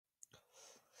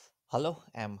Hello,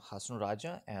 I'm Hasan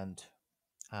Raja and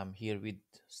I'm here with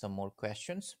some more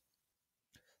questions.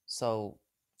 So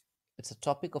it's a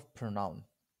topic of pronoun.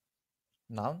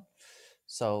 Noun.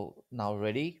 So now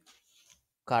ready?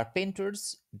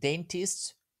 Carpenters,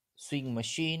 dentists, sewing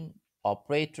machine,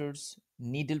 operators,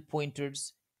 needle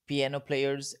pointers, piano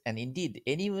players, and indeed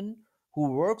anyone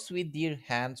who works with their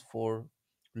hands for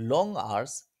long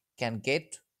hours can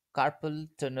get carpal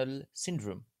tunnel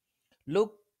syndrome.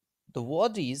 Look, the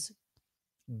word is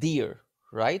deer,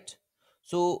 right?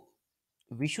 So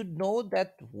we should know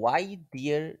that why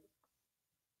deer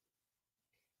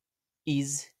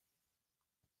is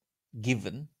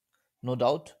given, no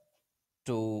doubt,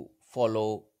 to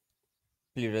follow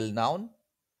plural noun.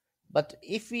 But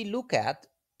if we look at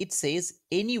it says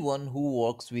anyone who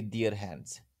works with their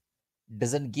hands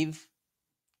doesn't give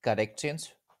correct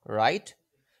sense, right?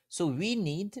 So we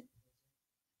need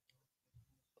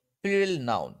plural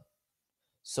noun.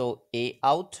 So A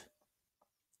out,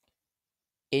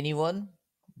 anyone,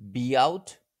 B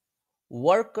out,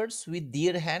 workers with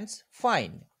their hands,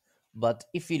 fine. But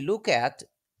if we look at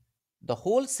the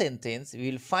whole sentence,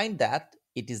 we will find that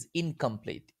it is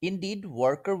incomplete. Indeed,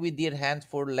 worker with their hands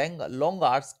for long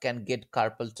hours can get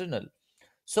carpal tunnel.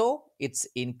 So it's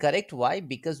incorrect. Why?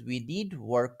 Because we need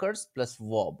workers plus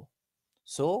verb.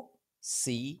 So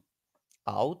C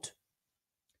out.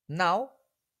 Now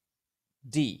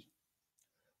D.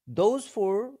 Those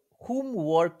for whom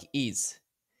work is.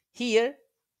 Here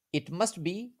it must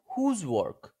be whose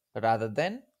work rather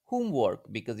than whom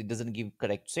work because it doesn't give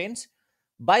correct sense.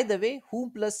 By the way,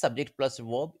 whom plus subject plus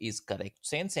verb is correct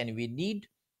sense and we need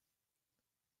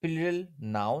plural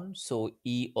noun. So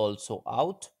E also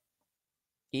out.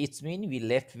 It's mean we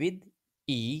left with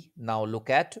E. Now look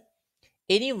at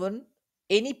anyone,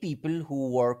 any people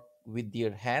who work with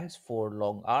their hands for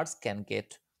long hours can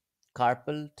get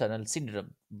carpal tunnel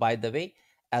syndrome. By the way,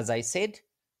 as I said,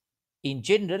 in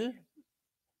general,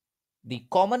 the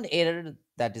common error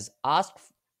that is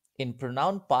asked in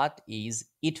pronoun part is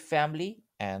it family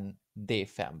and they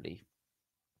family.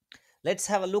 Let's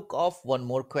have a look of one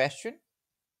more question.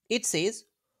 It says,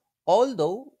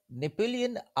 although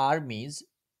Napoleon armies,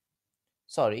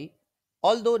 sorry,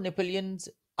 although Napoleon's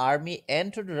army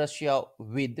entered Russia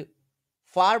with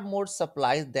far more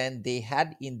supplies than they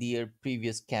had in their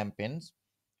previous campaigns,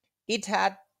 it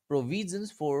had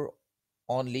provisions for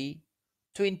only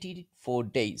 24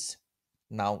 days.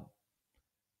 Now,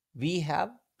 we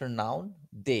have pronoun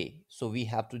they, so we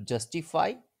have to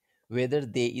justify whether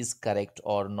they is correct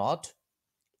or not.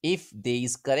 If they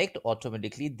is correct,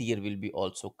 automatically there will be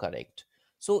also correct.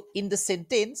 So in the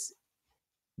sentence,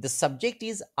 the subject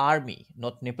is army,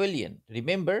 not Napoleon.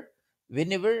 Remember,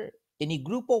 whenever any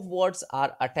group of words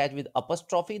are attached with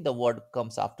apostrophe, the word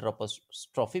comes after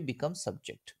apostrophe becomes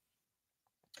subject.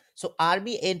 So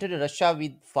army entered Russia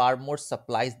with far more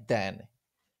supplies than.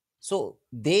 So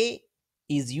they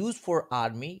is used for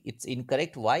army. It's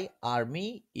incorrect. Why?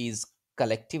 Army is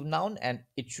collective noun and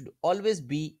it should always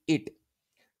be it.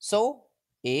 So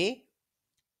A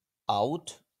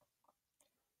out,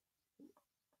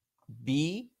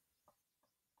 B,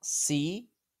 C,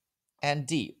 and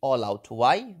D all out.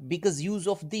 Why? Because use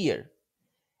of their.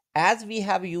 As we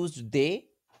have used they,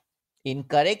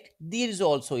 incorrect. There is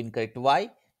also incorrect.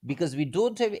 Why? Because we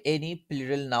don't have any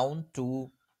plural noun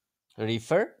to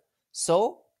refer.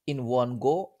 So in one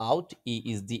go out, E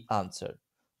is the answer.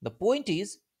 The point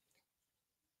is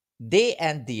they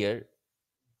and their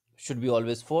should be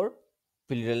always for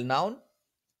plural noun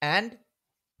and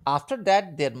after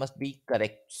that there must be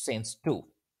correct sense too.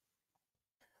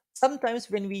 Sometimes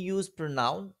when we use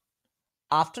pronoun,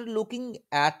 after looking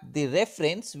at the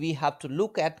reference we have to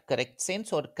look at correct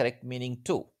sense or correct meaning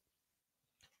too.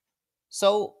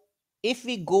 So if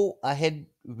we go ahead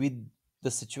with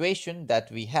the situation that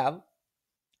we have,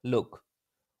 look,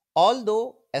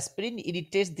 although aspirin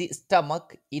irritates the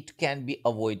stomach, it can be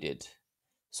avoided.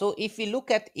 So if we look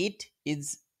at it,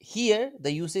 is here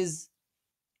the use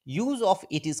of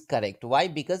it is correct. Why?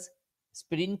 Because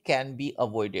aspirin can be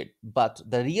avoided, but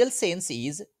the real sense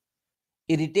is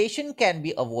irritation can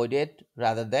be avoided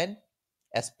rather than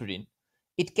aspirin.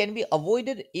 It can be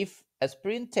avoided if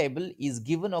aspirin table is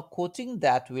given a coating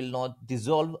that will not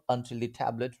dissolve until the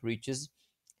tablet reaches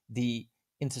the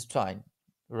intestine,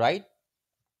 right?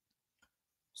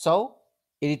 So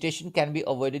irritation can be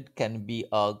avoided can be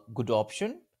a good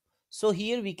option. So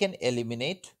here we can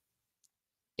eliminate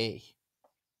A,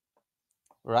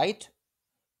 right?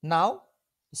 Now,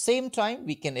 same time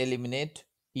we can eliminate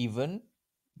even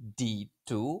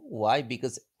D2. Why?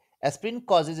 Because aspirin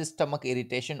causes stomach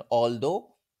irritation,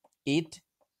 although it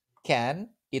can,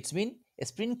 it's mean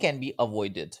aspirin can be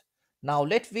avoided. Now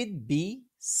let with B,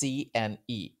 C, and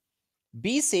E.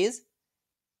 B says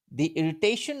the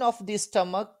irritation of the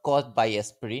stomach caused by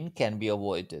aspirin can be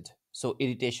avoided. So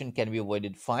irritation can be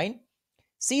avoided fine.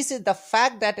 C says the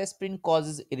fact that aspirin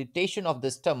causes irritation of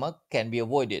the stomach can be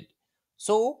avoided.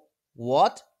 So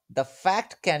what? The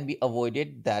fact can be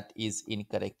avoided, that is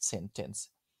incorrect sentence.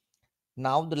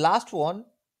 Now the last one,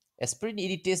 aspirin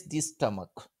irritates the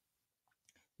stomach.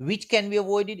 Which can be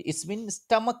avoided? It means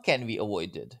stomach can be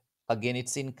avoided. Again,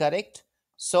 it's incorrect.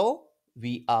 So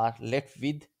we are left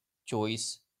with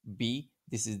choice B.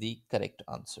 This is the correct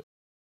answer.